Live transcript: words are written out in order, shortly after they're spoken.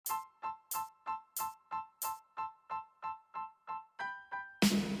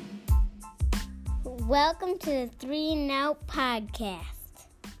Welcome to the Three and Out Podcast.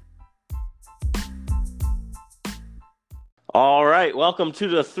 All right, welcome to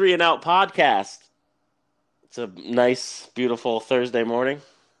the Three and Out Podcast. It's a nice, beautiful Thursday morning.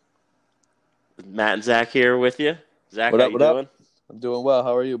 Matt and Zach here with you. Zach, how you doing? I'm doing well.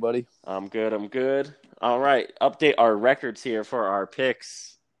 How are you, buddy? I'm good. All right, update our records here for our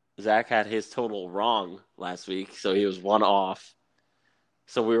picks. Zach had his total wrong last week, so he was one off.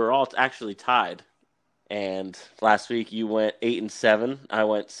 So we were all actually tied. And last week you went 8-7. I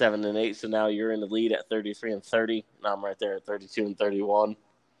went 7-8. So now you're in the lead at 33-30. Now I'm right there at 32-31.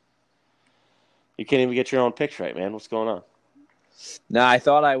 You can't even get your own picks right, man. What's going on? No, I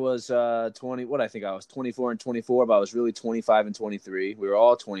thought I was 20. What I think I was 24-24, but I was really 25-23. We were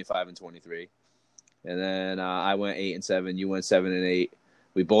all 25-23. And then I went 8-7. You went 7-8.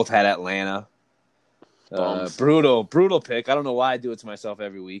 We both had Atlanta. Brutal pick. I don't know why I do it to myself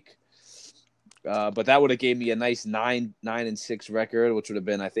every week. But that would have gave me a nice 9-6 record, which would have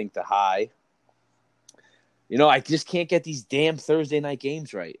been, I think, the high. You know, I just can't get these damn Thursday night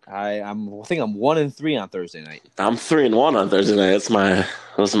games right. I think I'm 1-3 on Thursday night. I'm 3-1 on Thursday night.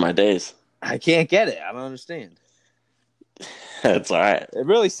 Those are my days. I can't get it. I don't understand. That's all right. It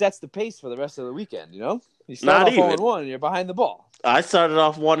really sets the pace for the rest of the weekend. You know, you start off 0-1 and you're behind the ball. I started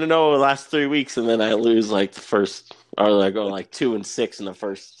off 1-0 the last 3 weeks, and then I lose like the first, or I go like 2-6 in the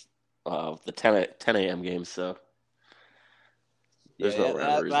first. The 10 a.m. games, so there's no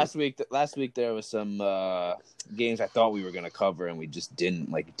reason. Last week there was some games I thought we were going to cover, and we just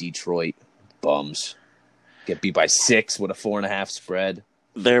didn't. Like Detroit bums get beat by 6 with a 4.5 spread.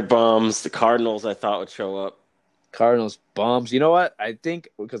 They're bums. The Cardinals I thought would show up. Cardinals bums. You know what? I think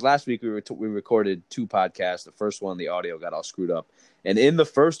because last week we recorded 2 podcasts. The first one, the audio got all screwed up, and in the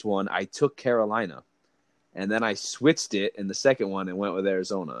first one I took Carolina. And then I switched it in the second one and went with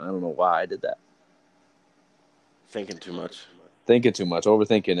Arizona. I don't know why I did that. Thinking too much.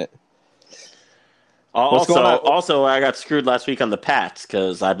 Overthinking it. Also, I got screwed last week on the Pats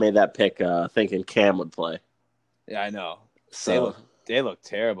because I made that pick thinking Cam would play. Yeah, I know. So they look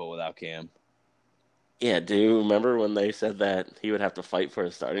terrible without Cam. Yeah, do you remember when they said that he would have to fight for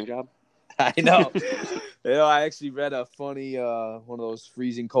a starting job? I know. I actually read a funny one of those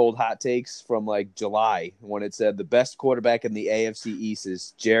freezing cold hot takes from like July when it said the best quarterback in the AFC East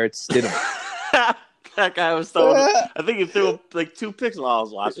is Jarrett Stidham. That guy was throwing. I think he threw like 2 picks while I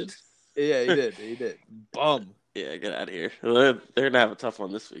was watching. Yeah, he did. Bum. Yeah, get out of here. They're gonna have a tough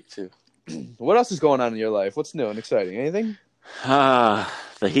one this week too. What else is going on in your life? What's new and exciting? Anything? The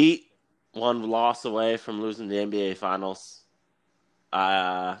Heat, 1 loss away from losing the NBA Finals.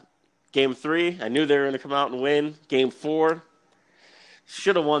 Game 3, I knew they were going to come out and win. Game 4,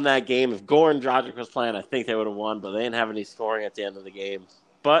 should have won that game. If Goran Dragic was playing, I think they would have won, but they didn't have any scoring at the end of the game.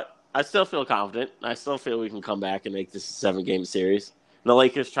 But I still feel confident. I still feel we can come back and make this a 7-game series. And the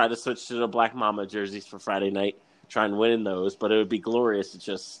Lakers tried to switch to the Black Mamba jerseys for Friday night, try and win in those, but it would be glorious to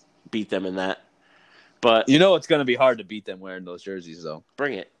just beat them in that. But you know it's going to be hard to beat them wearing those jerseys, though.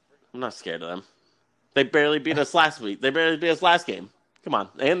 Bring it. I'm not scared of them. They barely beat us last week. They barely beat us last game. Come on.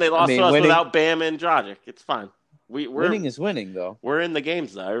 And they lost to us without Bam and Dragic. It's fine. Winning is winning, though. We're in the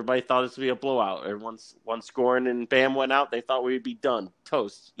games, though. Everybody thought this would be a blowout. Everyone's one scoring and Bam went out. They thought we'd be done.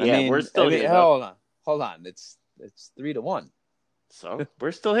 Toast. We're still here. Hold on. It's 3-1. So,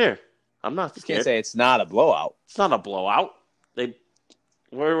 we're still here. I'm not scared. You can't say it's not a blowout. It's not a blowout.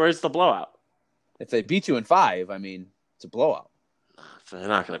 Where's the blowout? If they beat you in 5, I mean, it's a blowout. They're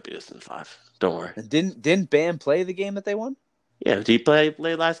not going to beat us in 5. Don't worry. And didn't Bam play the game that they won? Yeah, he played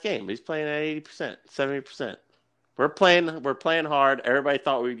last game. He's playing at 80%, 70%. We're playing hard. Everybody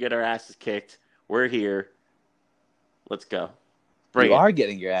thought we'd get our asses kicked. We're here. Let's go. You are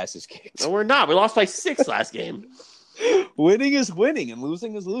getting your asses kicked. No, we're not. We lost by 6 last game. Winning is winning and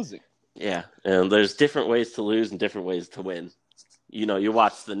losing is losing. Yeah, and there's different ways to lose and different ways to win. You know, you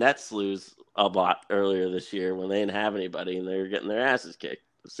watched the Nets lose a lot earlier this year when they didn't have anybody and they were getting their asses kicked.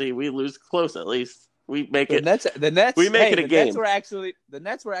 See, we lose close at least. We make it. The Nets. We make it a game. The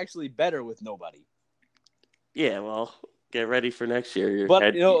Nets were actually better with nobody. Yeah, well, get ready for next year.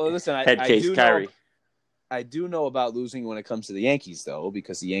 Listen, Kyrie. I do know about losing when it comes to the Yankees, though,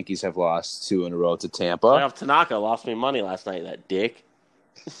 because the Yankees have lost 2 in a row to Tampa. Playoff Tanaka lost me money last night. That dick.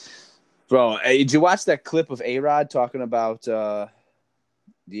 Bro, did you watch that clip of A-Rod talking about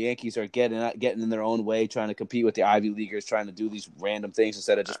the Yankees are getting in their own way, trying to compete with the Ivy Leaguers, trying to do these random things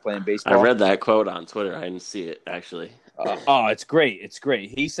instead of just playing baseball? I read that quote on Twitter. I didn't see it, actually. It's great. It's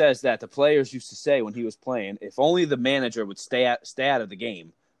great. He says that the players used to say when he was playing, if only the manager would stay out of the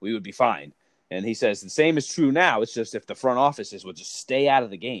game, we would be fine. And he says the same is true now. It's just if the front offices would just stay out of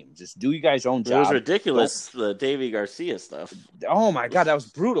the game, just do you guys' own job. It was ridiculous, the Davy Garcia stuff. Oh my God, that was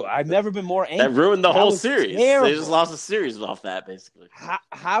brutal. I've never been more angry. That ruined the whole series. Terrible. They just lost the series off that, basically.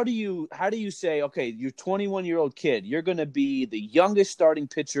 How do you say, okay, you're 21-year-old kid, you're going to be the youngest starting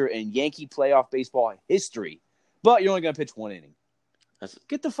pitcher in Yankee playoff baseball history, but you're only going to pitch 1 inning?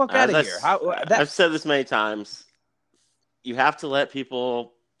 Get the fuck out of here. I've said this many times. You have to let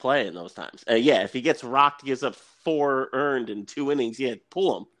people play in those times. Yeah, if he gets rocked, gives up 4 earned in 2 innings, yeah,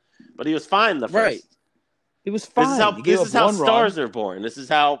 pull him. But he was fine the first. Right. He was fine. This is how stars are born. This is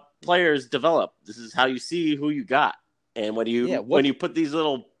how players develop. This is how you see who you got. And when you put these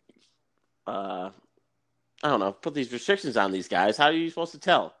little, put these restrictions on these guys, how are you supposed to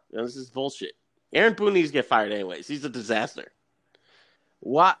tell? This is bullshit. Aaron Boone needs to get fired anyways. He's a disaster.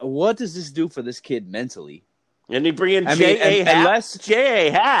 What does this do for this kid mentally? And you bring in J.A.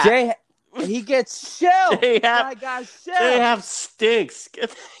 Happ. He gets shelled. J.A. Happ stinks. Get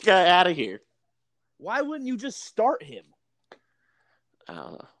that guy out of here. Why wouldn't you just start him? I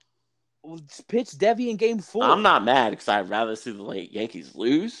don't know. Well, pitch Devi in Game 4. I'm not mad because I'd rather see the Yankees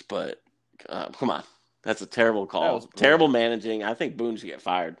lose, but come on. That's a terrible call. Terrible managing. I think Boone should get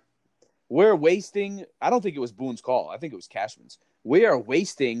fired. We're wasting – I don't think it was Boone's call. I think it was Cashman's. We are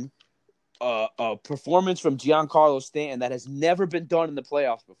wasting – a performance from Giancarlo Stanton that has never been done in the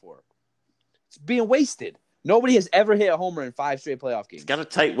playoffs before. It's being wasted. Nobody has ever hit a homer in 5 straight playoff games. He's got a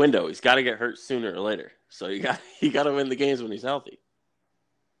tight window. He's got to get hurt sooner or later. So you got to win the games when he's healthy.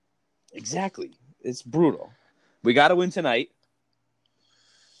 Exactly. It's brutal. We got to win tonight.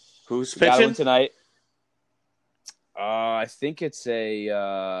 Who's pitching? Got to win tonight. I think it's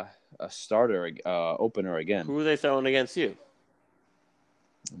a starter opener again. Who are they throwing against you?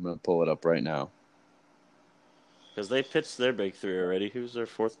 I'm going to pull it up right now. Because they pitched their big 3 already. Who's their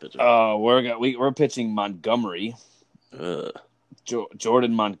 4th pitcher? We're pitching Montgomery.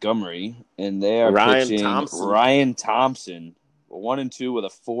 Jordan Montgomery. And they are pitching Ryan Thompson. 1-2 with a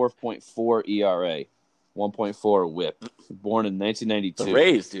 4.4 ERA. 1.4 whip. Born in 1992. The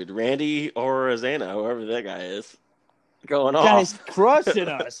Rays, dude. Randy Orozana, whoever that guy is. Going off. Guy's crushing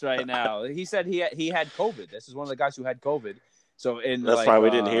us right now. He said he had COVID. This is one of the guys who had COVID. So that's why we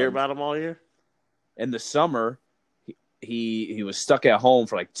didn't hear about him all year. In the summer, he was stuck at home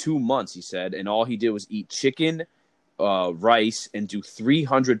for like 2 months. He said, and all he did was eat chicken, rice, and do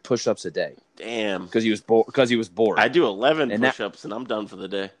 300 push-ups a day. Damn, because he was bored. I do 11 push-ups and I'm done for the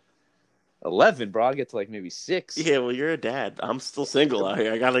day. 11, bro. I get to like maybe 6. Yeah, well, you're a dad. I'm still single out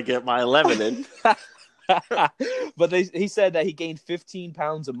here. I gotta get my 11 in. But he said that he gained 15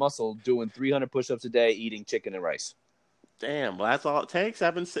 pounds of muscle doing 300 push-ups a day, eating chicken and rice. Damn, well, that's all it takes.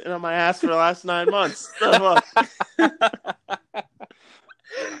 I've been sitting on my ass for the last 9 months.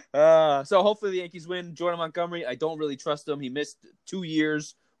 So hopefully the Yankees win. Jordan Montgomery, I don't really trust him. He missed 2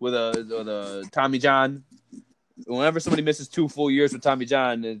 years with a Tommy John. Whenever somebody misses 2 full years with Tommy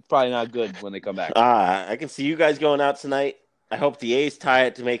John, it's probably not good when they come back. I can see you guys going out tonight. I hope the A's tie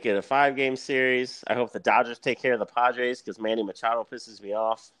it to make it a 5-game series. I hope the Dodgers take care of the Padres because Manny Machado pisses me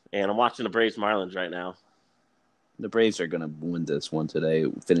off. And I'm watching the Braves Marlins right now. The Braves are going to win this one today.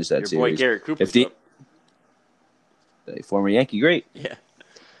 Finish that series. Your boy Garrett Cooper. Former Yankee great. Yeah.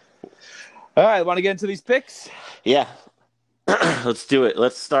 All right, want to get into these picks? Yeah. Let's do it.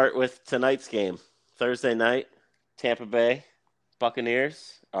 Let's start with tonight's game. Thursday night, Tampa Bay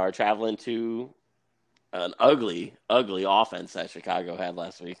Buccaneers are traveling to an ugly, ugly offense that Chicago had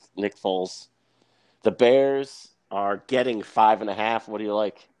last week. Nick Foles. The Bears are getting 5.5. What do you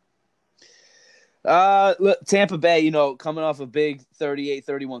like? Look, Tampa Bay, coming off a big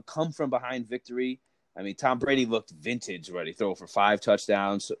 38-31 come from behind victory. I mean, Tom Brady looked vintage already. Throw for 5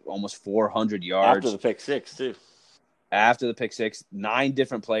 touchdowns, almost 400 yards. After the pick 6, too. After the pick 6, 9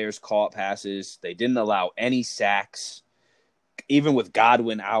 different players caught passes. They didn't allow any sacks, even with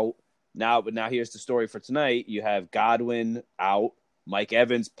Godwin out. But now here's the story for tonight. You have Godwin out, Mike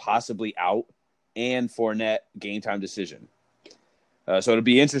Evans possibly out, and Fournette game time decision. So it'll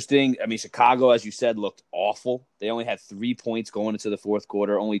be interesting. I mean, Chicago, as you said, looked awful. They only had 3 points going into the fourth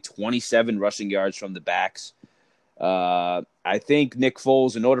quarter, only 27 rushing yards from the backs. I think Nick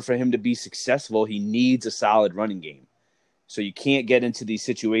Foles, in order for him to be successful, he needs a solid running game. So you can't get into these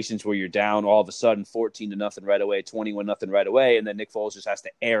situations where you're down all of a sudden 14-0 right away, 21-0 right away, and then Nick Foles just has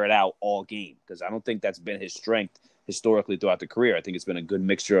to air it out all game because I don't think that's been his strength historically throughout the career. I think it's been a good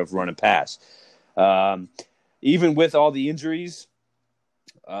mixture of run and pass. Even with all the injuries,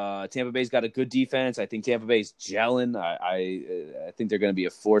 Tampa Bay's got a good defense. I think Tampa Bay's gelling. I think they're going to be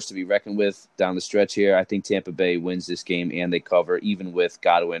a force to be reckoned with down the stretch here. I think Tampa Bay wins this game and they cover, even with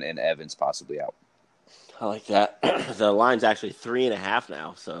Godwin and Evans possibly out. I like that. The line's actually 3.5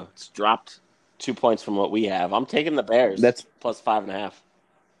 now, so it's dropped 2 points from what we have. I'm taking the Bears. That's plus 5.5.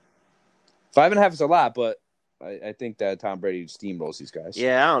 5.5 is a lot, but I think that Tom Brady steamrolls these guys.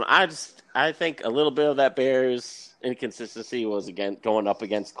 Yeah, I don't know. I think a little bit of that Bears inconsistency was again going up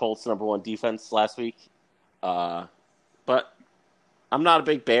against Colts' number 1 defense last week. But I'm not a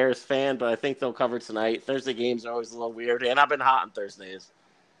big Bears fan, but I think they'll cover tonight. Thursday games are always a little weird, and I've been hot on Thursdays.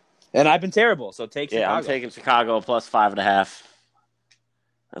 And I've been terrible, so take Chicago. Yeah, I'm taking Chicago plus 5.5.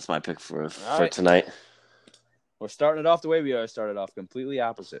 That's my pick for tonight. We're starting it off the way we are started off, completely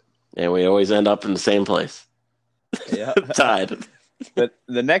opposite. Yeah, we always end up in the same place. Yeah, tied.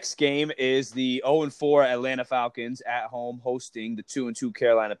 The next game is the 0-4 Atlanta Falcons at home hosting the 2-2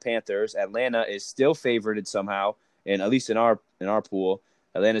 Carolina Panthers. Atlanta is still favored somehow, and at least in our pool,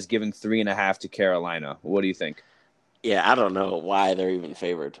 Atlanta's giving 3.5 to Carolina. What do you think? Yeah, I don't know why they're even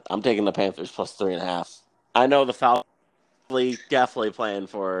favored. I'm taking the Panthers plus 3.5. I know the Falcons definitely playing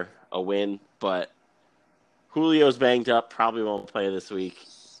for a win, but Julio's banged up, probably won't play this week.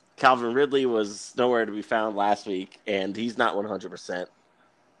 Calvin Ridley was nowhere to be found last week, and he's not 100%.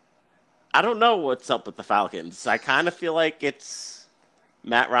 I don't know what's up with the Falcons. I kind of feel like it's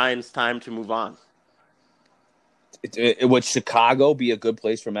Matt Ryan's time to move on. Would Chicago be a good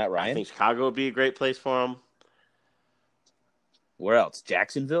place for Matt Ryan? I think Chicago would be a great place for him. Where else?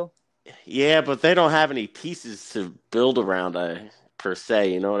 Jacksonville? Yeah, but they don't have any pieces to build around per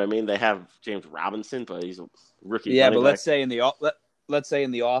se. You know what I mean? They have James Robinson, but he's a rookie. Yeah, but let's say in the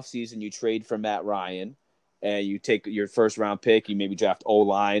offseason you trade for Matt Ryan and you take your first round pick, you maybe draft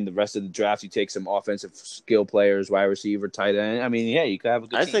O-line. The rest of the draft, you take some offensive skill players, wide receiver, tight end. I mean, yeah, you could have a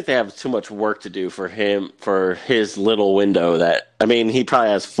good team. think they have too much work to do for him for his little window. He probably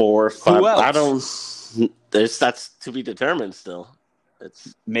has 4 or 5. Who else? That's to be determined still.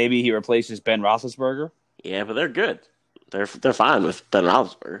 Maybe he replaces Ben Roethlisberger. Yeah, but they're good. They're fine with Ben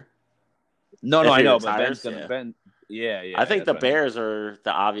Roethlisberger. No, I know, but retires, Ben's gonna Yeah. I think the Bears are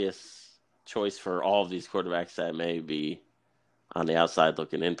the obvious choice for all of these quarterbacks that may be on the outside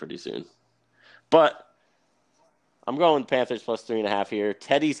looking in pretty soon. But I'm going Panthers plus 3.5 here.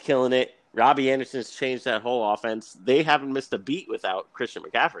 Teddy's killing it. Robbie Anderson's changed that whole offense. They haven't missed a beat without Christian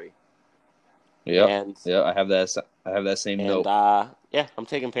McCaffrey. Yeah, I have that same note. I'm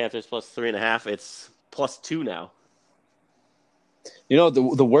taking Panthers plus 3.5. It's plus 2 now. You know,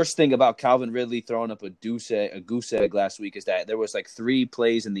 the worst thing about Calvin Ridley throwing up a goose egg last week is that there was like 3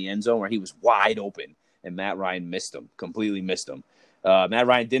 plays in the end zone where he was wide open and Matt Ryan completely missed him. Matt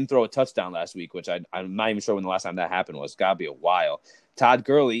Ryan didn't throw a touchdown last week, which I'm not even sure when the last time that happened was. It's got to be a while. Todd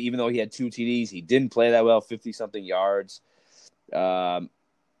Gurley, even though he had 2 TDs, he didn't play that well, 50-something yards. Do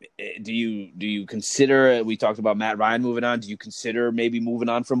you consider, we talked about Matt Ryan moving on, do you consider maybe moving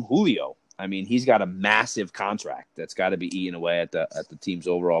on from Julio? I mean, he's got a massive contract that's got to be eating away at the team's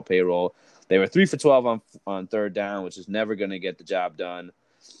overall payroll. They were 3 for 12 on third down, which is never going to get the job done.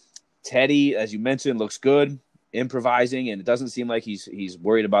 Teddy, as you mentioned, looks good, improvising, and it doesn't seem like he's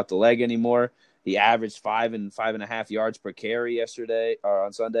worried about the leg anymore. He averaged 5 and 5.5 yards per carry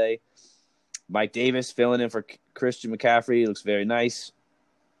on Sunday. Mike Davis filling in for Christian McCaffrey looks very nice.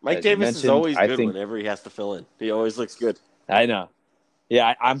 Mike Davis is always good whenever he has to fill in. He always looks good. I know.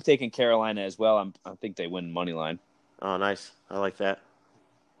 Yeah, I'm taking Carolina as well. I think they win money line. Oh, nice. I like that.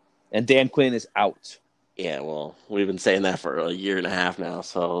 And Dan Quinn is out. Yeah, well, we've been saying that for a year and a half now,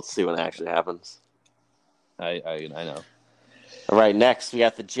 so let's see when it actually happens. I know. All right, next we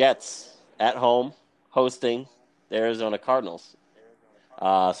got the Jets at home hosting the Arizona Cardinals.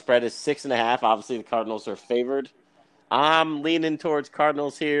 Spread is 6.5. Obviously, the Cardinals are favored. I'm leaning towards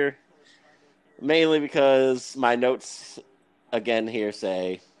Cardinals here, mainly because my notes again here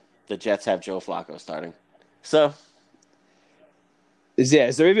say the Jets have Joe Flacco starting. So, is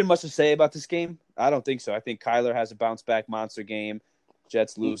there even much to say about this game? I don't think so. I think Kyler has a bounce back monster game.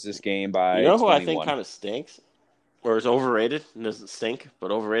 Jets lose this game by 21. Who I think kind of stinks, or is overrated and doesn't stink,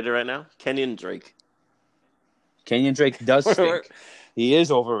 but overrated right now? Kenyon Drake. Kenyon Drake does stink. He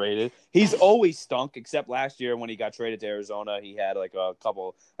is overrated. He's always stunk, except last year when he got traded to Arizona. He had like a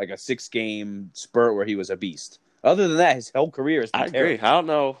 6-game spurt where he was a beast. Other than that, his whole career has been terrible. I agree. I don't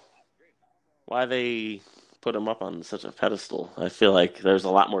know why they put him up on such a pedestal. I feel like there's a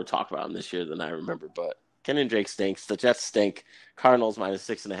lot more talk about him this year than I remember. But Kenyon Drake stinks. The Jets stink. Cardinals minus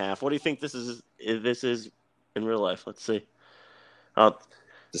 6.5. What do you think this is in real life? Let's see. The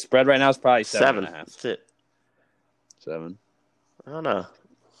spread right now is probably 7.5. That's it. 7. I don't know.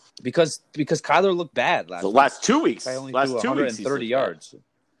 Because Kyler looked bad last The week. last 2 weeks. I only Last threw 2 weeks. 130 yards.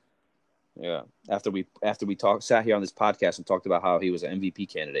 Yeah. After we sat here on this podcast and talked about how he was an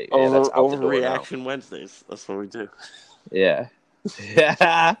MVP candidate. Yeah, that's out the door now. Overreaction Wednesdays. That's what we do. Yeah.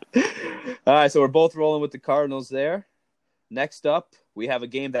 Yeah. All right, so we're both rolling with the Cardinals there. Next up, we have a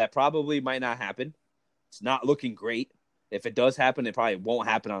game that probably might not happen. It's not looking great. If it does happen, it probably won't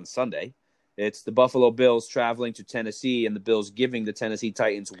happen on Sunday. It's the Buffalo Bills traveling to Tennessee, and the Bills giving the Tennessee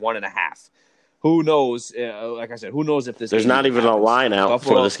Titans 1.5. Who knows? Like I said, who knows if this? There's game not even happens. a line out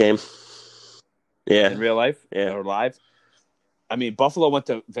Buffalo, for this game. Yeah, in real life, Yeah. or live. I mean, Buffalo went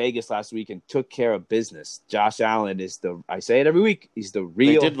to Vegas last week and took care of business. Josh Allen is I say it every week, he's the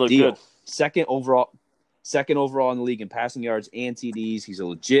real did look deal. good. Second overall in the league in passing yards and TDs. He's a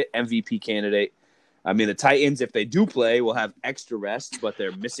legit MVP candidate. I mean, the Titans, if they do play, will have extra rest, but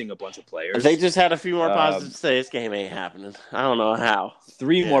they're missing a bunch of players. They just had a few more positives to say this game ain't happening. I don't know how.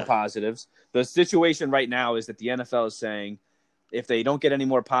 Three more positives. The situation right now is that the NFL is saying if they don't get any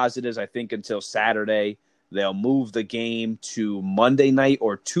more positives, I think until Saturday, they'll move the game to Monday night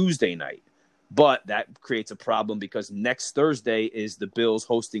or Tuesday night. But that creates a problem because next Thursday is the Bills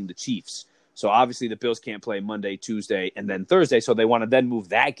hosting the Chiefs. So obviously the Bills can't play Monday, Tuesday, and then Thursday. So they want to then move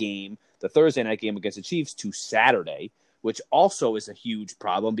that game, the Thursday night game against the Chiefs, to Saturday, which also is a huge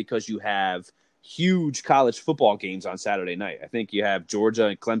problem because you have huge college football games on Saturday night. I think you have Georgia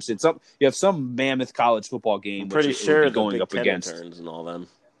and Clemson. You have some mammoth college football game. I'm pretty sure going the up Big Ten against turns and all them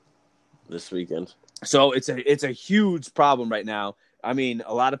this weekend. So it's a huge problem right now. I mean,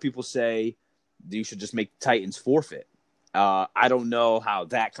 a lot of people say you should just make the Titans forfeit. I don't know how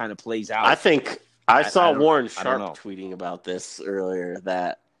that kind of plays out. I think I saw Warren I don't know. Sharp tweeting about this earlier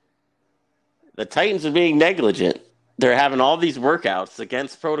that the Titans are being negligent. They're having all these workouts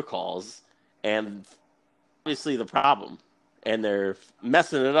against protocols, and obviously the problem, and they're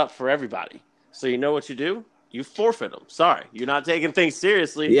messing it up for everybody. So you know what you do? You forfeit them. Sorry, you're not taking things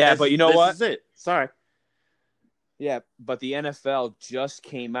seriously. Yeah, but you know what? This is it. Sorry. Yeah, but the NFL just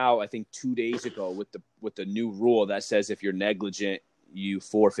came out, I think, 2 days ago with the new rule that says if you're negligent, you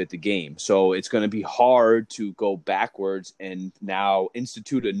forfeit the game. So it's going to be hard to go backwards and now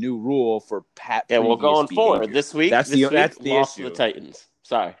institute a new rule for Yeah, well, going forward behavior. this week, that's the lost issue. to the Titans.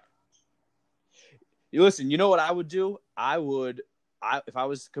 Sorry. You listen. You know what I would do? If I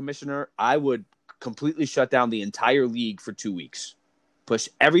was commissioner, I would completely shut down the entire league for 2 weeks. Push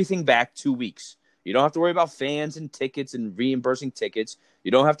everything back 2 weeks. You don't have to worry about fans and tickets and reimbursing tickets. You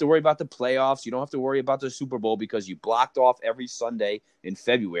don't have to worry about the playoffs. You don't have to worry about the Super Bowl because you blocked off every Sunday in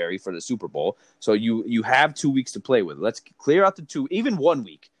February for the Super Bowl. So you have 2 weeks to play with. Let's clear out the two, even 1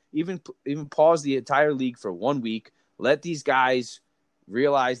 week. Even pause the entire league for 1 week. Let these guys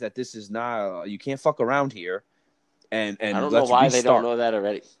realize that this is not you can't fuck around here. And I don't know why they don't know that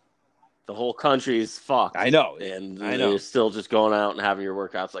already. The whole country is fucked. I know. And I know. You're still just going out and having your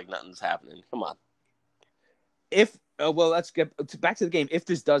workouts like nothing's happening. Come on. Let's get back to the game. If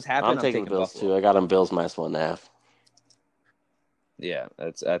this does happen, I'm taking Bills Buffalo. too. I got them Bills minus 1.5. Yeah,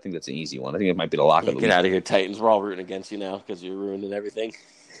 I think that's an easy one. I think it might be the lock of the Get week. out of here, Titans. We're all rooting against you now because you're ruining everything.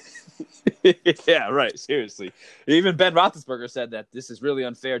 Yeah, right. Seriously. Even Ben Roethlisberger said that this is really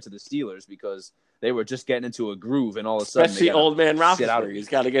unfair to the Steelers because they were just getting into a groove, and all of a sudden, Especially old man sit out of Roethlisberger. it. He's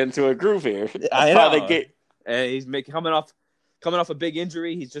got to get into a groove here. I That's know. why they get. And he's coming off a big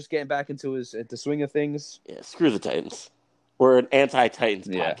injury. He's just getting back into the swing of things. Yeah, screw the Titans. We're an anti-Titans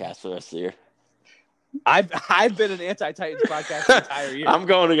Yeah. podcast for the rest of the year. I've been an anti-Titans podcast the entire year. I'm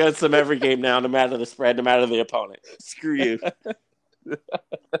going against them every game now, no matter the spread, no matter the opponent. Screw you.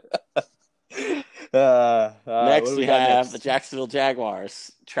 Next, we have the Jacksonville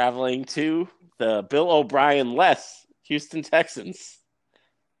Jaguars traveling to the Bill O'Brien-less Houston Texans.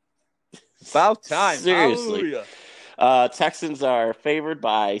 About time. Seriously. Hallelujah. Texans are favored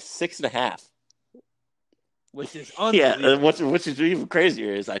by 6.5. Which is Yeah, unbelievable. which is even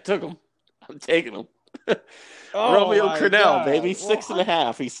crazier is I took them. I'm taking them. Oh, Romeo my Crennel, God. baby,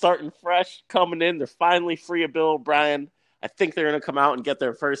 6.5. He's starting fresh, coming in. They're finally free of Bill O'Brien. I think they're going to come out and get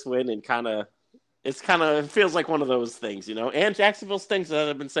their first win and it feels like one of those things, you know. And Jacksonville stinks, that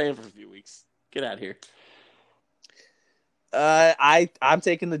I've been saying for a few weeks. Get out of here. I'm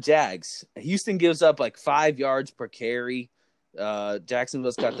taking the Jags. Houston gives up like 5 yards per carry.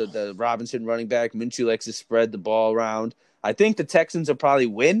 Jacksonville's got the Robinson running back. Minshew likes to spread the ball around. I think the Texans will probably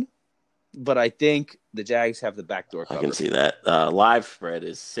win, but I think the Jags have the backdoor cover. I can see that. Live spread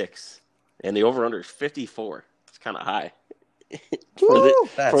is 6, and the over-under is 54. It's kind of high. For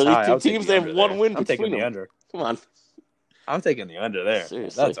these two teams, they have one win I'm taking between the them. under. Come on. I'm taking the under there.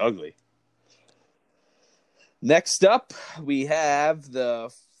 Seriously. That's ugly. Next up, we have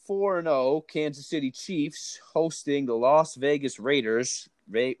the 4-0 Kansas City Chiefs hosting the Las Vegas Raiders.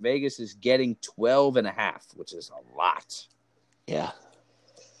 Vegas is getting 12.5, which is a lot. Yeah.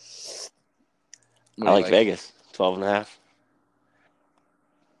 What I do you like Vegas. 12.5.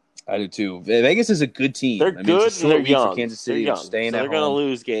 I do too. Vegas is a good team. They're I mean, good it's a and they're short week for young. Kansas They're City. young. Staying so at they're going to home.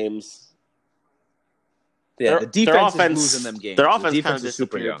 lose games. Yeah, the defense is losing them games. Their The offense kind defense of is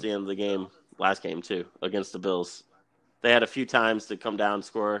super disappeared young. at the end of the game, last game too, against the Bills. They had a few times to come down and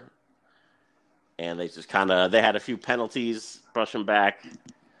score, and they just they had a few penalties, brush them back.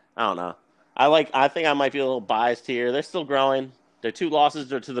 I don't know. I think I might be a little biased here. They're still growing. Their 2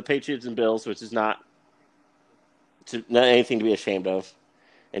 losses are to the Patriots and Bills, which is not anything to be ashamed of.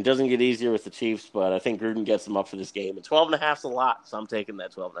 It doesn't get easier with the Chiefs, but I think Gruden gets them up for this game. And 12.5 is a lot, so I'm taking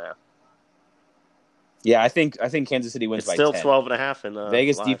that 12.5. Yeah, I think Kansas City wins It's by still 10. 12.5 in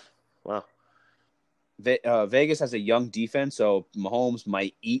Vegas live. Wow. Vegas has a young defense, so Mahomes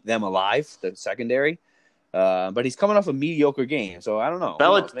might eat them alive, the secondary. But he's coming off a mediocre game, so I don't know.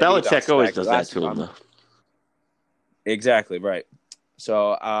 Belichick always does that to him, though. Exactly, right.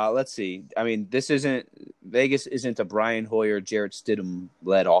 So let's see. I mean, Vegas isn't a Brian Hoyer, Jarrett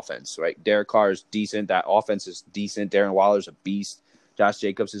Stidham-led offense, right? Derek Carr is decent. That offense is decent. Darren Waller's a beast. Josh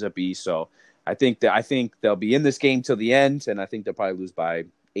Jacobs is a beast. So I think they'll be in this game till the end, and I think they'll probably lose by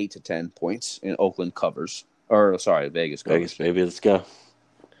 8 to 10 points in Oakland covers. Vegas covers. Vegas, baby, let's go.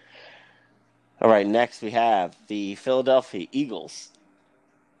 All right, next we have the Philadelphia Eagles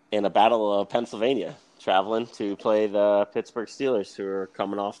in a battle of Pennsylvania, traveling to play the Pittsburgh Steelers, who are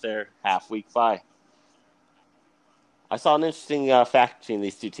coming off their half-week bye. I saw an interesting fact between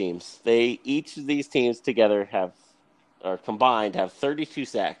these two teams. Each of these teams together combined have 32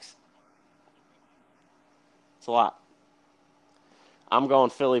 sacks. It's a lot. I'm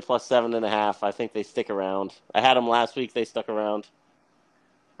going Philly plus 7.5. I think they stick around. I had them last week. They stuck around.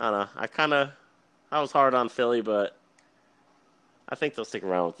 I don't know. I was hard on Philly, but I think they'll stick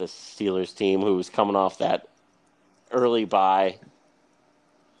around with this Steelers team who's coming off that early bye.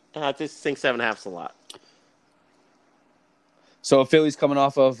 I just think 7.5 is a lot. So Philly's coming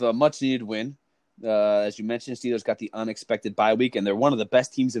off of a much-needed win. As you mentioned, Steelers got the unexpected bye week, and they're one of the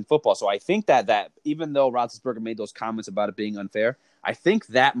best teams in football. So I think that even though Roethlisberger made those comments about it being unfair, I think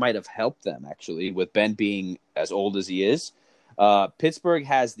that might have helped them, actually, with Ben being as old as he is. Pittsburgh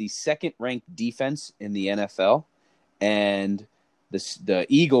has the second-ranked defense in the NFL, and the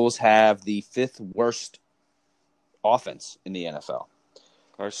Eagles have the 5th worst offense in the NFL.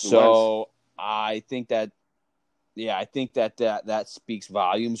 So I think that speaks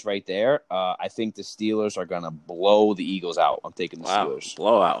volumes right there. I think the Steelers are going to blow the Eagles out. I'm taking the Steelers.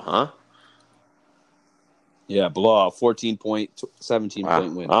 Blowout, huh? Yeah, blowout. 17-point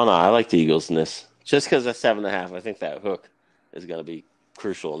win. I don't know. I like the Eagles in this. Just because of 7.5, I think that hook is going to be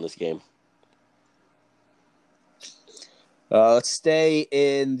crucial in this game. Let's stay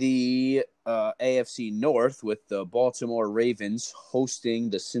in the AFC North with the Baltimore Ravens hosting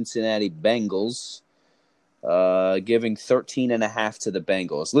the Cincinnati Bengals, giving 13.5 to the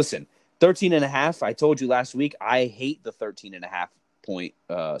Bengals. Listen, 13.5, I told you last week, I hate the 13.5 point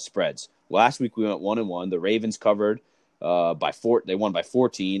spreads. Last week we went 1-1. The Ravens covered by 4. They won by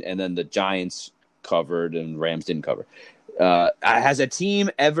 14, and then the Giants covered and Rams didn't cover. Has a team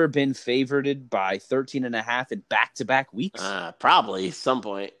ever been favored by 13.5 in back-to-back weeks? Probably some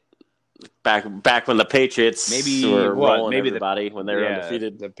point. Back when the Patriots were rolling everybody when they were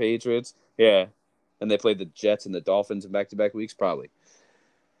undefeated. The Patriots, yeah. And they played the Jets and the Dolphins in back-to-back weeks, probably.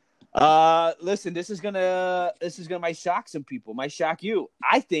 Listen, this is gonna might shock some people, might shock you.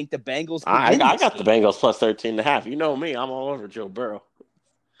 I think the Bengals. I got the Bengals plus 13.5. You know me, I'm all over Joe Burrow.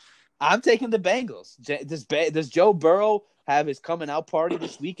 I'm taking the Bengals. Does Joe Burrow have his coming out party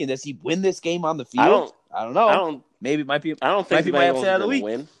this week, and does he win this game on the field? I don't know. Maybe it might be. I don't think the Bengals are going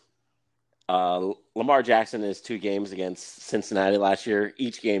to win. Lamar Jackson is 2 games against Cincinnati last year.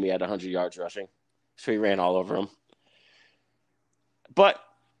 Each game he had 100 yards rushing, so he ran all over them. But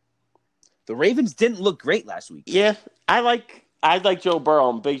the Ravens didn't look great last week. Yeah, I like Joe Burrow.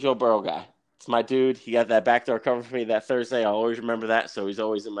 I'm a big Joe Burrow guy. It's my dude. He got that backdoor cover for me that Thursday. I'll always remember that, so he's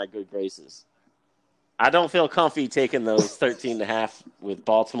always in my good graces. I don't feel comfy taking those 13.5 with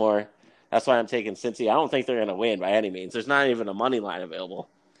Baltimore. That's why I'm taking Cincy. I don't think they're going to win by any means. There's not even a money line available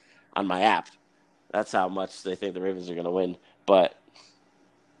on my app. That's how much they think the Ravens are going to win. But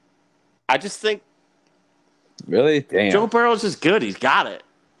I just think really, damn. Joe Burrow's just good. He's got it.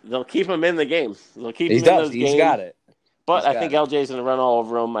 They'll keep him in the game. They'll keep him in those games. He's got it. But I think LJ's going to run all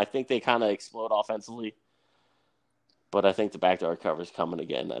over him. I think they kind of explode offensively. But I think the backdoor cover's coming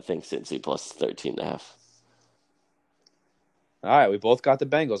again. I think Cincy plus 13.5. All right, we both got the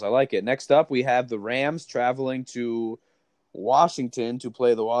Bengals. I like it. Next up, we have the Rams traveling to Washington to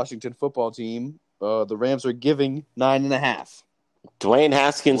play the Washington football team. The Rams are giving 9.5. Dwayne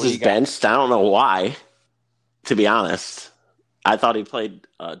Haskins What do is you got? benched. I don't know why, to be honest. I thought he played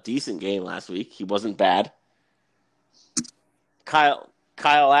a decent game last week. He wasn't bad. Kyle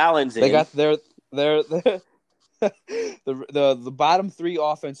Allen's in. They got their the bottom three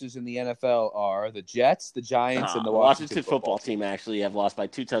offenses in the NFL are the Jets, the Giants, and the Washington football team actually have lost by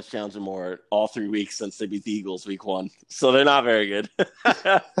 2 touchdowns or more all 3 weeks since they beat the Eagles week 1. So they're not very good.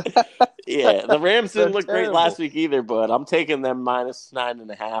 Yeah, the Rams didn't look great last week either, but I'm taking them minus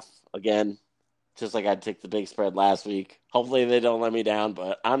 9.5 again, just like I'd take the big spread last week. Hopefully they don't let me down,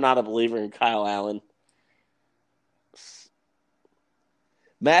 but I'm not a believer in Kyle Allen.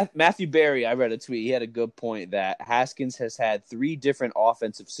 Matthew Berry, I read a tweet. He had a good point that Haskins has had 3 different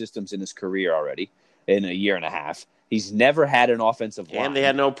offensive systems in his career already in a year and a half. He's never had an offensive line. And they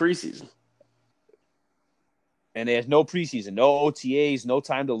had no preseason. And they had no preseason, no OTAs, no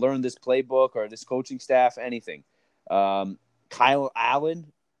time to learn this playbook or this coaching staff, anything. Kyle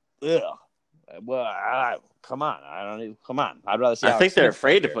Allen, ugh. Well, come on. Come on. I'd rather see I Alex think they're Smith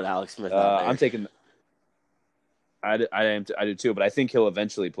afraid to there. put Alex Smith out there. I'm taking – I do too, but I think he'll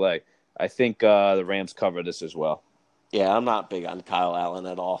eventually play. I think the Rams cover this as well. Yeah, I'm not big on Kyle Allen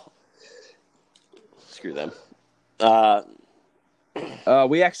at all. Screw them.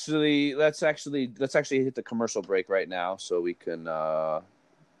 Let's actually hit the commercial break right now so we can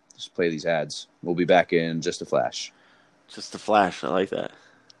just play these ads. We'll be back in just a flash. Just a flash. I like that.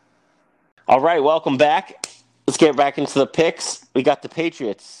 All right, welcome back. Let's get back into the picks. We got the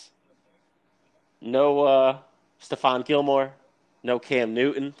Patriots. No Stephon Gilmore. No Cam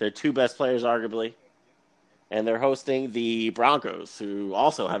Newton. They're 2 best players, arguably. And they're hosting the Broncos, who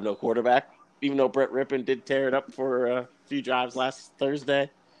also have no quarterback, even though Brett Rippon did tear it up for a few drives last Thursday.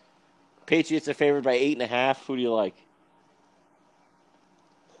 Patriots are favored by 8.5. Who do you like?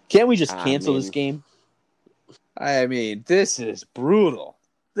 Can't we just cancel this game? I mean, this is brutal.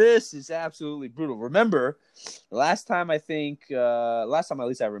 This is absolutely brutal. Remember, last time at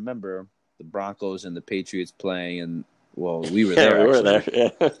least I remember, the Broncos and the Patriots playing, and well, we were there. Yeah, we were there.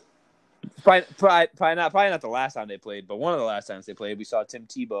 Yeah. Probably not the last time they played, but one of the last times they played, we saw Tim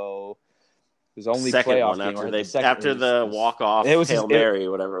Tebow. His only second playoff one game after the walk-off Hail Mary,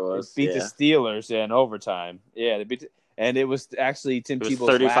 whatever it was. Beat the Steelers in overtime. Yeah, and it was actually Tim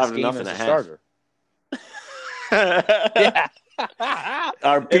Tebow's last game as a starter. Yeah.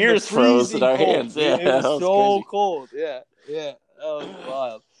 Our beers froze in our hands. Yeah, it was so crazy. Cold. Yeah. That was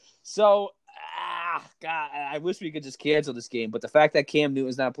wild. So, God, I wish we could just cancel this game. But the fact that Cam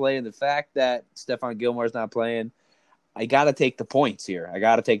Newton's not playing, the fact that Stephon Gilmore's not playing, I got to take the points here. I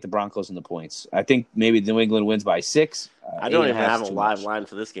got to take the Broncos in the points. I think maybe New England wins by 6. I don't even have a live line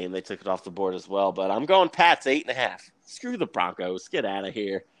for this game. They took it off the board as well. But I'm going Pats 8.5. Screw the Broncos. Get out of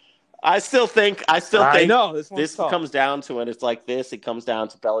here. I still think this comes down to when it's like this. It comes down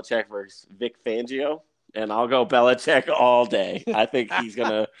to Belichick versus Vic Fangio, and I'll go Belichick all day. I think he's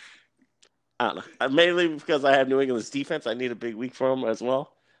gonna. I don't know. Mainly because I have New England's defense. I need a big week from him as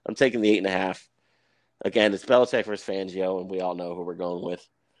well. I'm taking the 8.5. Again, it's Belichick versus Fangio, and we all know who we're going with.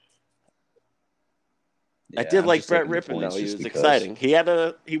 Yeah, I did like Brett Rippon though. He was exciting.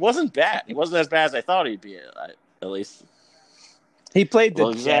 He wasn't bad. He wasn't as bad as I thought he'd be. At least. He played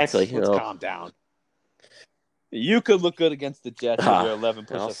the Jets. Exactly. Let's calm down. You could look good against the Jets with your 11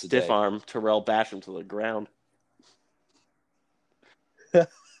 push-ups a day. Stiff arm Terrell Basham to the ground.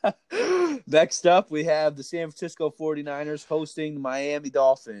 Next up, we have the San Francisco 49ers hosting the Miami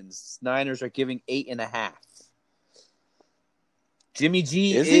Dolphins. Niners are giving 8.5. Jimmy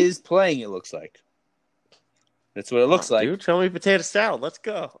G is playing, it looks like. That's what it looks like. Dude, show me potato salad. Let's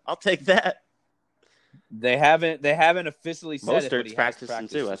go. I'll take that. They haven't officially said it, but he practicing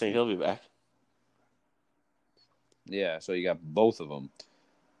too. I think he'll be back. Yeah, so you got both of them.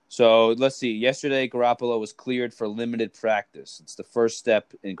 So let's see. Yesterday, Garoppolo was cleared for limited practice. It's the first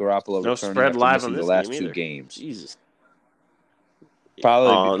step in Garoppolo returning after missing the last 2 games. Jesus.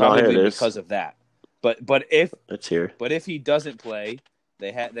 Probably because of that. But if it's here. But if he doesn't play,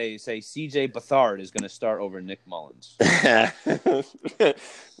 they say CJ Beathard is going to start over Nick Mullins.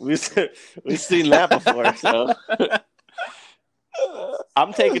 We've seen that before. So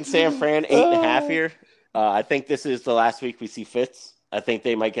I'm taking San Fran 8.5 here. I think this is the last week we see Fitz. I think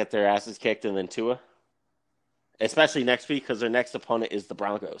they might get their asses kicked and then Tua, especially next week because their next opponent is the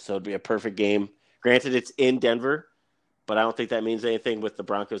Broncos. So it'd be a perfect game. Granted, it's in Denver, but I don't think that means anything with the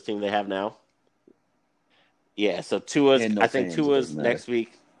Broncos team they have now. Yeah, so Tua's next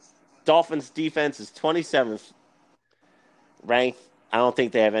week. Dolphins defense is 27th. Ranked, I don't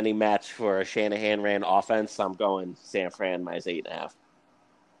think they have any match for a Shanahan ran offense. So I'm going San Fran minus 8.5.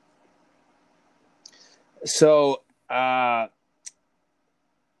 So the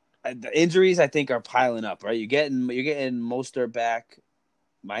injuries I think are piling up. Right, you're getting Mostert back.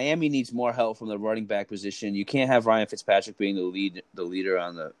 Miami needs more help from the running back position. You can't have Ryan Fitzpatrick being the leader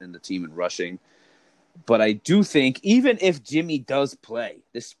in the team in rushing. But I do think even if Jimmy does play,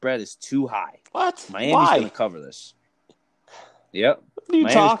 this spread is too high. What? Miami's going to cover this. Yep. What are you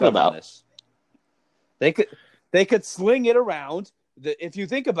talking about? This. They could sling it around. If you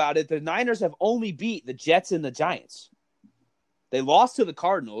think about it, the Niners have only beat the Jets and the Giants. They lost to the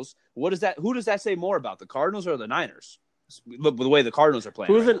Cardinals. Who does that say more about, the Cardinals or the Niners? Look, the way the Cardinals are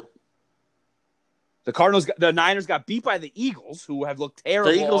playing. The Niners got beat by the Eagles, who have looked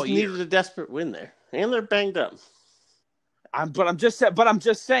terrible. The Eagles all year. needed a desperate win there, and they're banged up. I'm just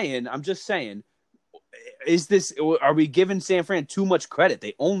saying. Is this? Are we giving San Fran too much credit?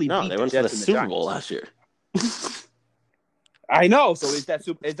 They only beat they the went Jets to the and Super Giants. Bowl last year. I know. So is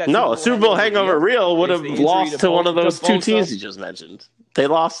that no, Super Bowl hangover real would have lost to one of those two teams you just mentioned. They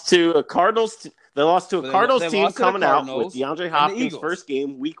lost to a Cardinals. They lost to a Cardinals team coming out with DeAndre Hopkins' first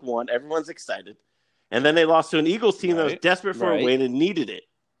game, week 1. Everyone's excited, and then they lost to an Eagles team that was desperate for a win and needed it.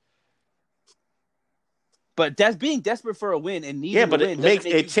 But that's being desperate for a win and needing but a win.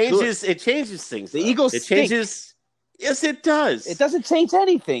 it changes things. The Eagles it changes. Yes, it does. It doesn't change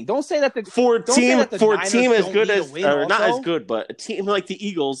anything. Don't say that for a team as good as or not as good, but a team like the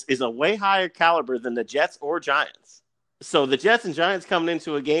Eagles is a way higher caliber than the Jets or Giants. So the Jets and Giants coming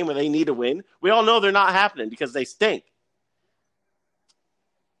into a game where they need a win, we all know they're not happening because they stink.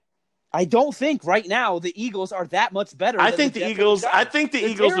 I don't think right now the Eagles are that much better. I think the Eagles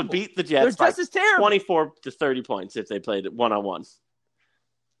would beat the Jets by 24 to 30 points if they played it 1-on-1.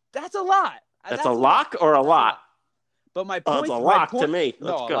 That's a lot. That's a lock or a lot? But my point, it's a lock to me.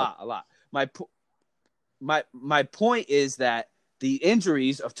 Let's go. A lot. My point is that the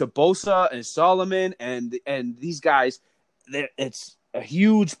injuries of Bosa and Solomon and these guys, it's a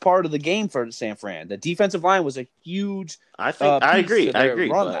huge part of the game for San Fran. The defensive line was a huge. I agree.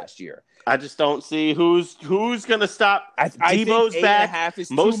 Run last year. I just don't see who's going to stop. Debo's back.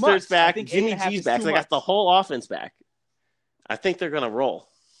 Mostert's back. Jimmy G's back. They got the whole offense back. I think they're going to roll.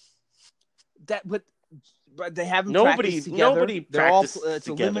 But they haven't practiced together. It's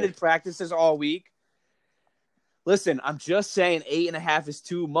limited practices all week. Listen, I'm just saying 8.5 is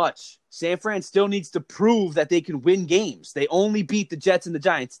too much. San Fran still needs to prove that they can win games. They only beat the Jets and the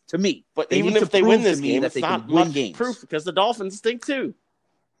Giants, to me. But even if they win this game, it's not much proof because the Dolphins stink too.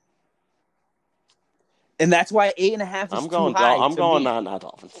 And that's why 8.5 is too high. I'm going not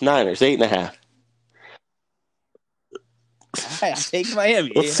Dolphins. Niners, 8.5. I'm taking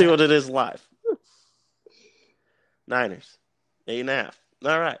Miami. Let's see what it is live. Niners, 8.5.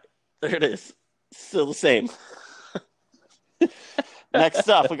 All right, there it is. Still the same. Next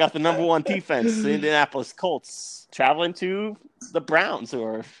up, we got the number 1 defense, the Indianapolis Colts, traveling to the Browns, who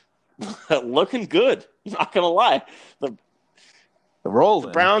are looking good. Not gonna lie, the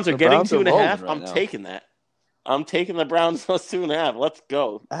Browns are getting 2.5. I'm taking that. I'm taking the Browns plus 2.5. Let's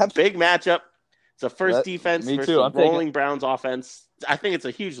go. Big matchup. It's a first defense versus rolling Browns offense. I think it's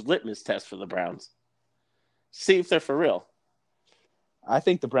a huge litmus test for the Browns. See if they're for real. I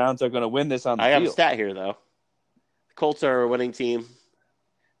think the Browns are going to win this on the field. I have a stat here, though. The Colts are a winning team.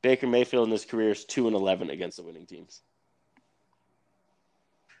 Baker Mayfield in his career is 2-11 against the winning teams.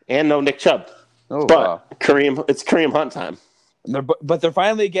 And no Nick Chubb. Oh, but wow. It's Kareem Hunt time. But they're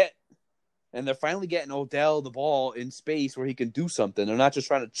finally getting Odell the ball in space where he can do something. They're not just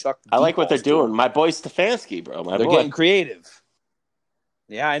trying to chuck. I like what they're doing. My boy Stefanski, bro. They're getting creative.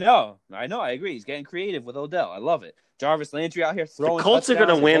 Yeah, I know. I agree. He's getting creative with Odell. I love it. Jarvis Landry out here throwing. The Colts are going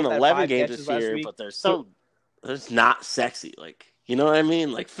to win 11 games this year, but they're not sexy. Like, you know what I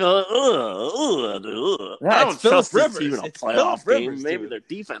mean? Like, I don't trust this team in a playoff game. Maybe their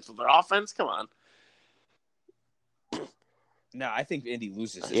defense, but their offense. Come on. No, I think Indy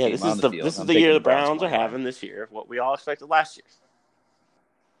loses this game on the field. This is the year the Browns are having this year. What we all expected last year.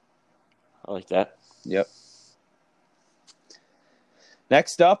 I like that. Yep.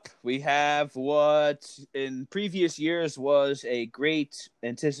 Next up, we have what in previous years was a great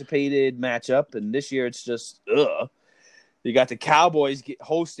anticipated matchup, and this year it's just You got the Cowboys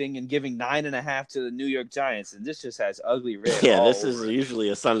hosting and giving 9.5 to the New York Giants, and this just has ugly red. Yeah, this is usually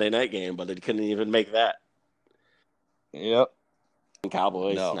a Sunday night game, but it couldn't even make that. Yep.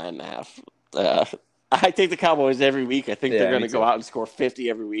 Cowboys 9.5. I take the Cowboys every week. I think they're going to go out and score 50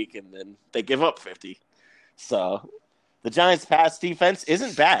 every week, and then they give up 50. So the Giants' pass defense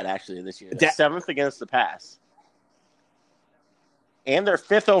isn't bad, actually, this year. They're 7th against the pass. And they're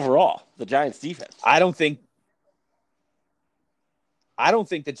 5th overall, the Giants' defense. I don't think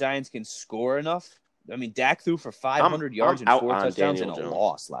the Giants can score enough. I mean, Dak threw for 500 yards and 4 touchdowns Daniel in a Jones.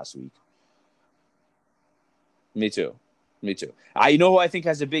 loss last week. Me too. You know who I think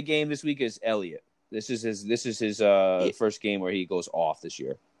has a big game this week is Elliott. This is his first game where he goes off this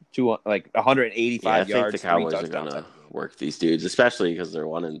year. 185 I think yards. the Cowboys 3 are touchdowns. going to work these dudes, especially because they're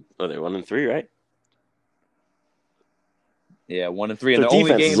 1-3, right? Yeah, 1-3. Their And the only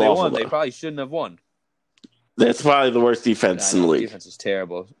defense game is they awful, won, they though. probably shouldn't have won. That's probably the worst defense in the league. Defense is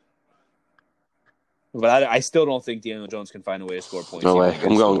terrible. But I still don't think Daniel Jones can find a way to score points. No way. even I'm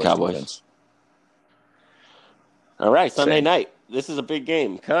against going the worst Cowboys. defense. All right, Sunday Same. night. This is a big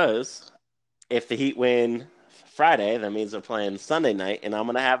game because if the Heat win Friday, that means they're playing Sunday night, and I'm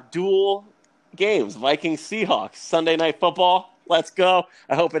going to have dual games, Vikings-Seahawks, Sunday Night Football. Let's go.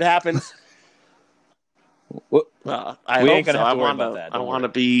 I hope it happens. I We hope ain't gonna so. have to worry about that. I Don't want to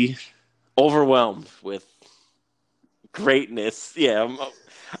worry. be overwhelmed with greatness. Yeah,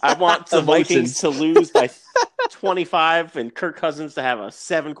 I want the Vikings to lose by 25 and Kirk Cousins to have a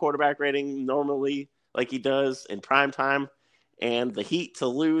 7 quarterback rating normally like he does in prime time, and the Heat to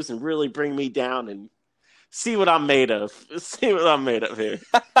lose and really bring me down and see what I'm made of. See what I'm made of here.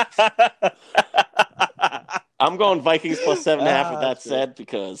 I'm going Vikings plus 7.5 with that said,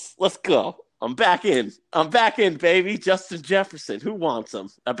 because let's go. I'm back in. Baby. Justin Jefferson. Who wants him?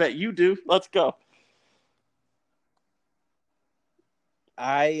 I bet you do. Let's go.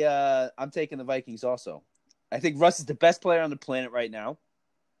 I'm taking the Vikings also. I think Russ is the best player on the planet right now.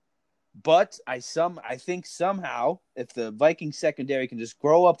 But I think somehow if the Vikings secondary can just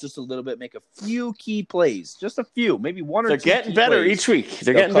grow up just a little bit, make a few key plays, just a few, maybe one or two. They're getting better each week.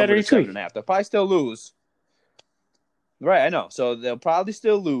 They'll cover the 7.5. They'll probably still lose. Right, I know. So they'll probably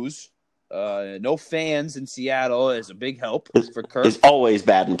still lose. No fans in Seattle is a big help for Kirk. It's always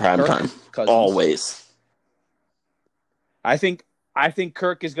bad in prime time. Cousins. Always. I think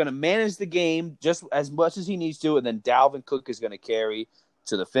Kirk is going to manage the game just as much as he needs to, and then Dalvin Cook is going to carry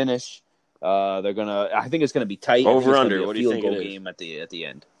to the finish. I think it's going to be tight. Over under. What do you think it is? Game at the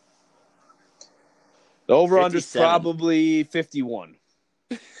end. The over under is probably 51.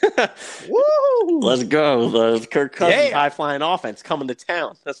 Woo! Let's go. The Kirk Cousins Yeah. high flying offense coming to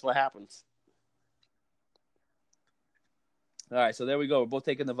town. That's what happens. All right, so there we go. We're both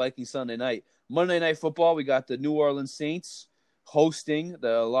taking the Vikings Sunday night. Monday Night Football, we got the New Orleans Saints hosting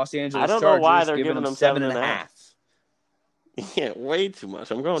the Los Angeles Chargers. I don't know why they're giving them 7.5. Yeah, way too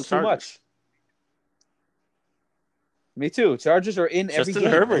much. I'm going It's Chargers. too much. Me too. Chargers are in every Justin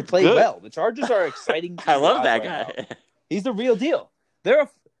game. Herbert, They play good. well. The Chargers are exciting. I love watch that right guy. now. He's the real deal. They're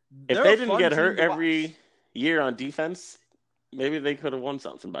If a they didn't fun get team hurt to watch. every year on defense, maybe they could have won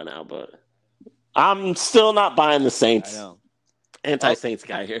something by now. But I'm still not buying the I Saints. know. Anti-Saints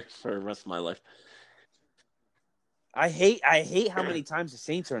guy here for the rest of my life. I hate how many times the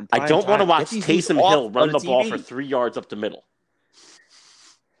Saints are in prime I don't want to time. watch Get these Taysom dudes Hill off run of the ball TV. for 3 yards up the middle.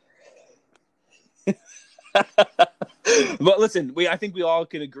 But listen, I think we all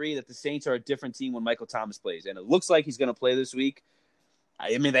can agree that the Saints are a different team when Michael Thomas plays, and it looks like he's going to play this week.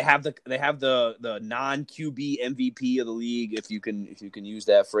 I mean, they have the non QB MVP of the league, if you can use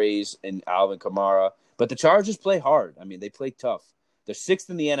that phrase, in Alvin Kamara. But the Chargers play hard. I mean, they play tough. They're 6th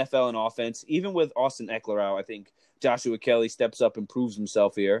in the NFL in offense. Even with Austin Eckler out, I think Joshua Kelly steps up and proves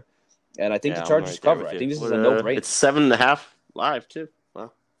himself here. And I think the Chargers cover. I think this is a no-brainer. It's 7.5 live too.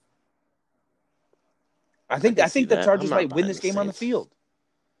 Wow. I think the Chargers might win this game on the Saints. field.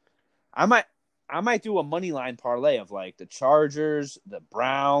 I might do a money line parlay of like the Chargers, the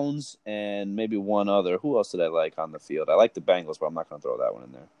Browns, and maybe one other. Who else did I like on the field? I like the Bengals, but I'm not going to throw that one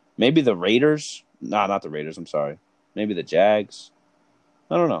in there. Maybe the Raiders. No, not the Raiders. I'm sorry. Maybe the Jags.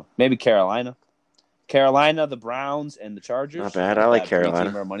 I don't know. Maybe Carolina. Carolina, the Browns, and the Chargers. Not bad. I like Carolina.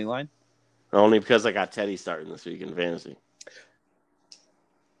 Three-teamer money line. Only because I got Teddy starting this week in fantasy.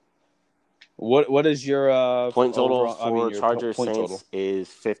 What is your Point total overall, for your Chargers point Saints total? is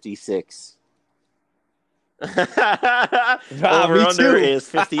 56. Me Over-under too. is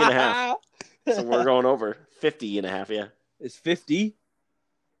 50.5. So we're going over 50.5, yeah. It's 50.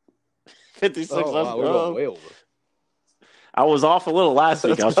 56. Oh, wow, we're going way over. I was off a little last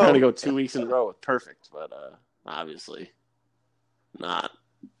week. I was Let's trying to go. go 2 weeks in a row with perfect, but obviously not.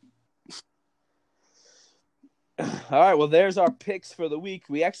 All right, well, there's our picks for the week.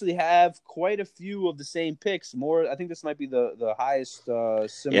 We actually have quite a few of the same picks. More, I think this might be the highest. Similar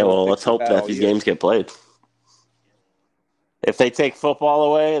Yeah, well, picks let's hope we've had that all these year. games get played. If they take football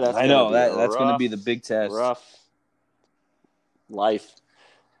away, that's I know gonna be that's going to be the big test. rough life.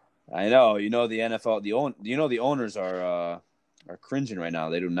 I know. You know the NFL. The owners are are cringing right now.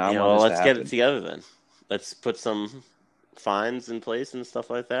 They do not Yeah, want well, this let's to get happen. it together then. Let's put some fines in place and stuff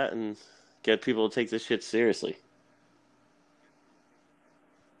like that, and get people to take this shit seriously.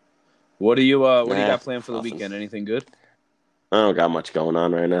 What do you Nah, got planned for the nothing. weekend? Anything good? I don't got much going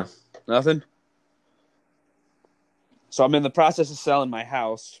on right now. Nothing. So I'm in the process of selling my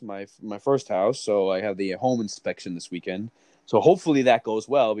house, my first house. So I have the home inspection this weekend. So hopefully that goes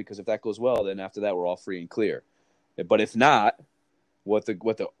well, because if that goes well, then after that we're all free and clear. But if not, what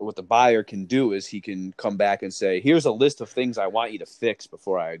the buyer can do is he can come back and say, "Here's a list of things I want you to fix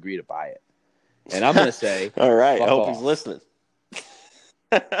before I agree to buy it." And I'm going to say, all right, I hope off. he's listening.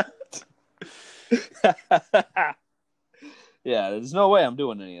 Yeah, there's no way I'm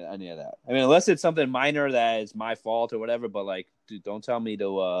doing any of that. I mean, unless it's something minor that is my fault or whatever. But like, dude, don't tell me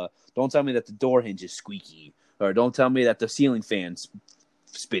that the door hinge is squeaky, or don't tell me that the ceiling fan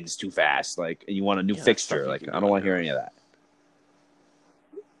spins too fast. Like, and you want a new fixture. Like, I don't want to hear any of that.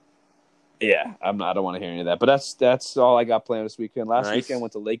 Yeah, I don't want to hear any of that. But that's all I got planned this weekend. Last weekend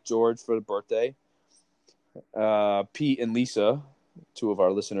went to Lake George for the birthday. Pete and Lisa, two of our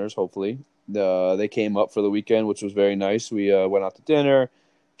listeners, hopefully. They came up for the weekend, which was very nice. We went out to dinner,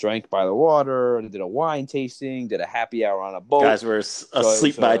 drank by the water, did a wine tasting, did a happy hour on a boat. Guys were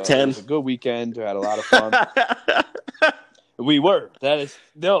asleep by 10. It was a good weekend. We had a lot of fun. We were. That is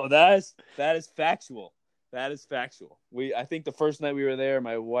factual. That is factual. I think the first night we were there,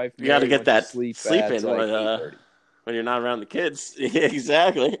 my wife you got to get that sleep in like when you're not around the kids.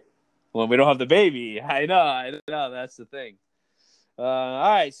 Exactly. When we don't have the baby. I know. That's the thing. All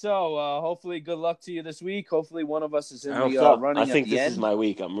right, so hopefully good luck to you this week. Hopefully one of us is in the running. I think this is my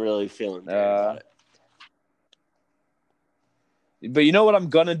week. I'm really feeling good about it. But you know what I'm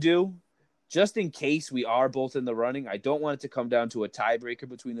going to do? Just in case we are both in the running, I don't want it to come down to a tiebreaker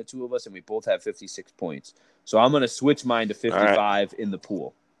between the two of us and we both have 56 points. So I'm going to switch mine to 55 in the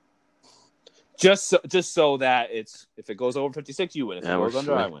pool. Just so that if it goes over 56, you win. If it goes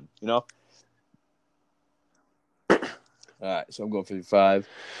under, I win. You know? All right, so I'm going 55.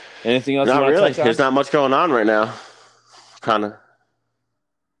 Anything else? Not really. There's not much going on right now. Kind of.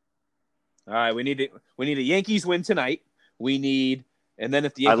 All right, we need a Yankees win tonight. And then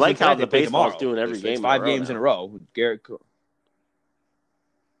if the Yankees I like how the baseball's doing every game. It's 5 games in a row. Garrett Cole.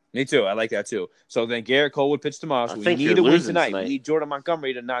 Me too. I like that too. So then Garrett Cole would pitch tomorrow. So we need a win tonight. We need Jordan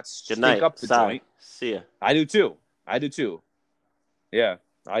Montgomery to not stink up the joint. See ya. I do too. Yeah,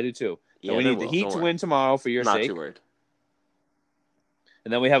 I do too. So we need the Heat to win tomorrow for your sake. Not too worried.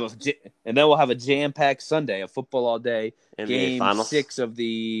 And then we'll have a jam-packed Sunday of football all day. NBA Game Finals. 6 of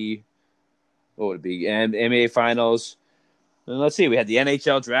the what would it be? NBA Finals. And let's see. We had the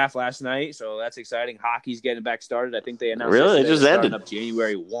NHL draft last night, so that's exciting. Hockey's getting back started. I think they announced it just ended up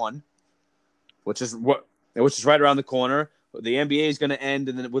January 1, which is right around the corner. The NBA is going to end,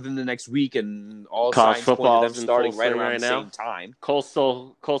 and then within the next week, and all signs point to them starting right around the same time.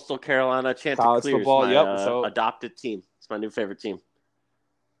 Coastal Carolina College football. My adopted team. It's my new favorite team.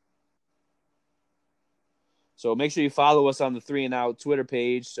 So make sure you follow us on the 3 and Out Twitter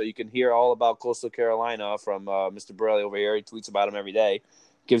page so you can hear all about Coastal Carolina from Mr. Borelli over here. He tweets about them every day.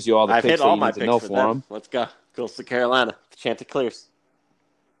 Gives you all the picks that you need to know for them. Let's go. Coastal Carolina. Chanticleers.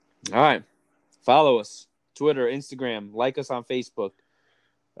 All right. Follow us. Twitter, Instagram. Like us on Facebook.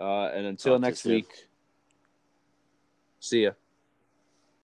 And until next week, see ya.